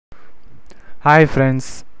Hi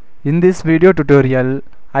friends, in this video tutorial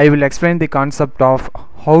I will explain the concept of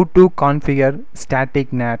how to configure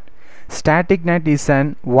static NAT. Static NAT is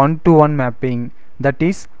an one-to-one mapping, that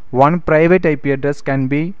is, one private IP address can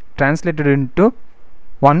be translated into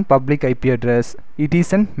one public IP address. It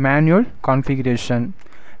is a manual configuration.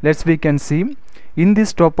 We can see in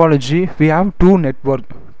this topology we have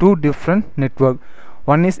two different network.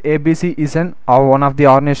 One is ABC is one of the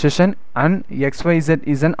organization and XYZ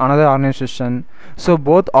is another organization. So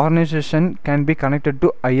both organization can be connected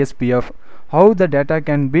to ISPF. How the data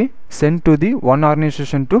can be sent to the one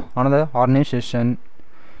organization to another organization?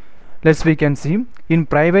 We can see in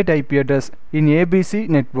private IP address in ABC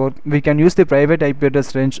network we can use the private IP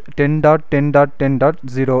address range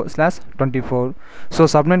 10.10.10.0/24. So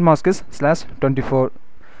subnet mask is /24.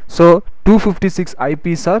 So 256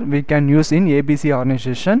 IPs are we can use in ABC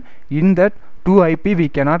organization. In that 2 IP we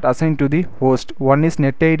cannot assign to the host. One is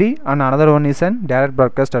net ID and another one is an direct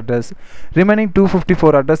broadcast address. Remaining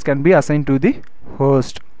 254 address can be assigned to the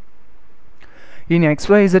host. In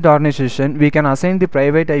XYZ organization we can assign the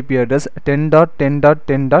private IP address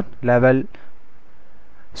 10.10.10.level.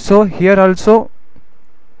 So here also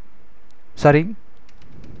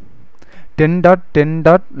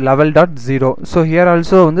 10.10.level.0. so here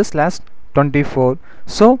also on the /24.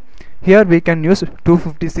 so here we can use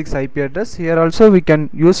 256 IP address. Here also we can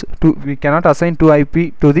use we cannot assign 2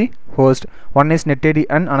 IP to the host. One is net ID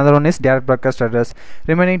and another one is direct broadcast address.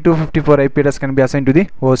 Remaining 254 IP address can be assigned to the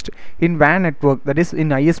host. In WAN network, that is in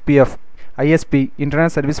ISP,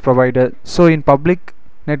 internet service provider. So in public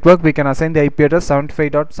network we can assign the IP address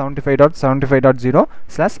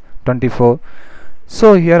 75.75.75.0/24.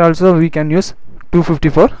 So here also we can use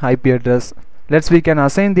 254 IP address. We can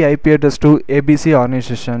assign the IP address to ABC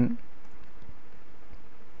organization.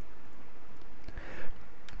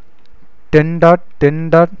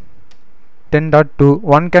 10.10.10.2.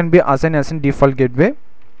 One can be assigned as in default gateway.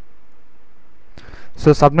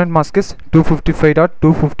 So subnet mask is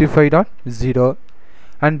 255.255.0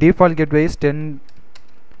 and default gateway is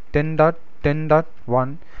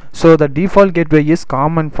 10.10.1. so the default gateway is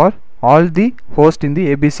common for all the hosts in the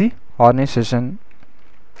ABC organization.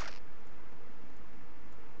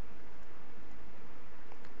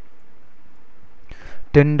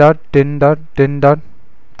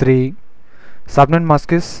 (10.10.10.3) subnet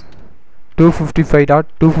mask is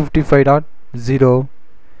 255.255.0.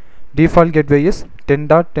 default gateway is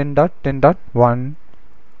 10.10.10.1.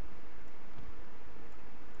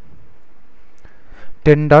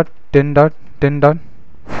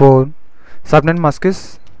 10.10.10.4 subnet mask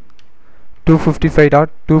is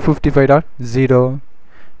 255.255.0.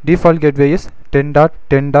 default gateway is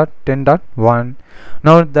 10.10.10.1.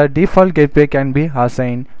 Now the default gateway can be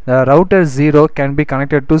assigned. The router 0 can be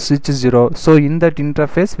connected to switch 0. So in that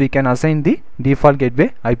interface we can assign the default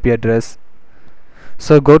gateway IP address.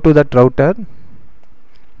 So go to that router,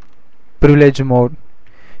 privilege mode.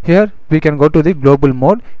 Here we can go to the global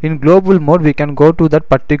mode. In global mode we can go to that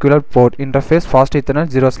particular port interface fast ethernet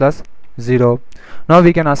 0/0. Now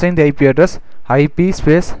we can assign the IP address IP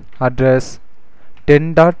space address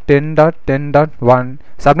 10.10.10.1.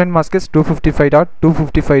 subnet mask is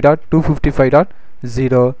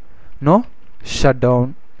 255.255.255.0. no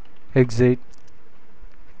shutdown, exit.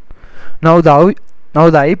 Now the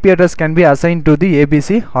IP address can be assigned to the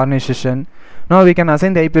ABC organization. Now we can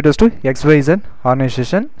assign the IP address to XYZ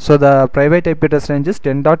organization. So the private IP address range is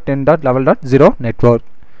 10.10.level.0 network.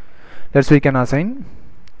 We can assign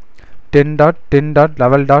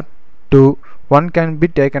 10.10.level.2. One can be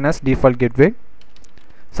taken as default gateway.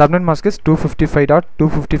 Subnet mask is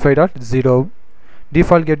 255.255.0.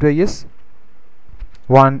 default gateway is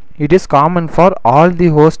 1. It is common for all the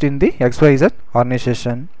hosts in the XYZ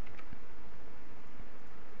organization.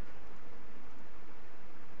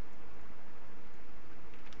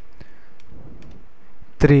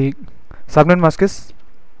 Subnet mask is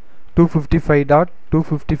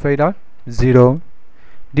 255.255.0.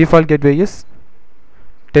 default gateway is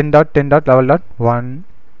 10.10.level.1.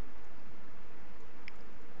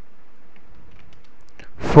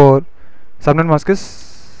 4. subnet mask is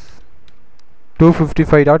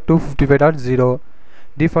 255.255.0.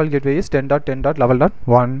 default gateway is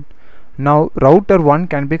 10.10.level.1. Now router 1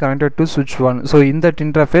 can be connected to switch 1. So in that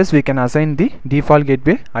interface we can assign the default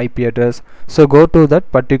gateway IP address. So go to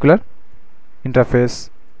that particular interface.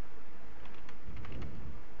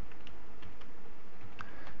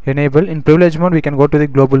 Enable. In privilege mode we can go to the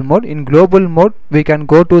global mode. In global mode we can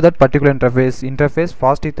go to that particular interface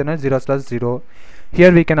fast ethernet 0/0.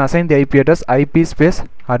 Here we can assign the IP address IP space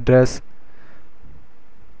address.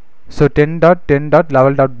 So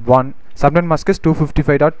 10.10.level.1 subnet mask is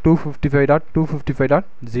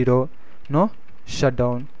 255.255.255.0. No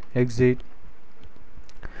shutdown. Exit.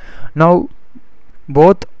 Now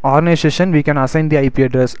both organization we can assign the IP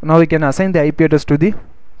address. Now we can assign the IP address to the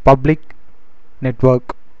public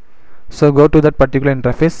network. So go to that particular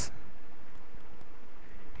interface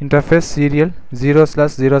serial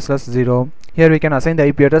 0/0/0. Here we can assign the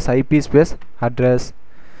IP address IP space address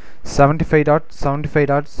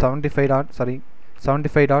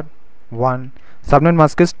 75.1. Subnet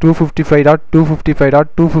mask is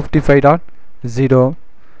 255.255.255.0.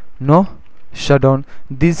 No shutdown.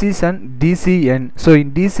 This is an DCN. So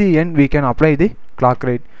in DCN we can apply the clock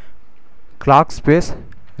rate. Clock space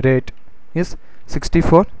rate is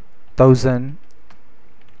 64,000.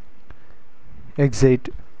 Exit.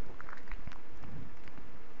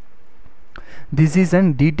 This is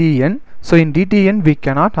an DTN. So in DTN we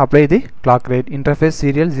cannot apply the clock rate. Interface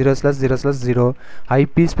serial 0/0/0.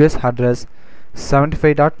 IP space address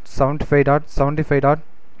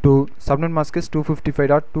 75.75.75.2. Subnet mask is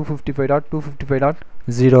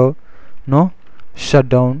 255.255.255.0. No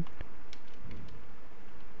shutdown.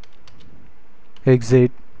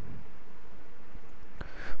 Exit.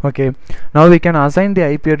 Okay, now we can assign the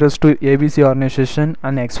IP address to ABC organization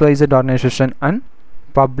and XYZ organization and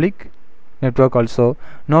public network also.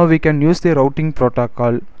 Now we can use the routing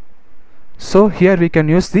protocol. So here we can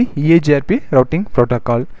use the EIGRP routing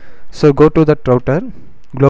protocol. So go to that router.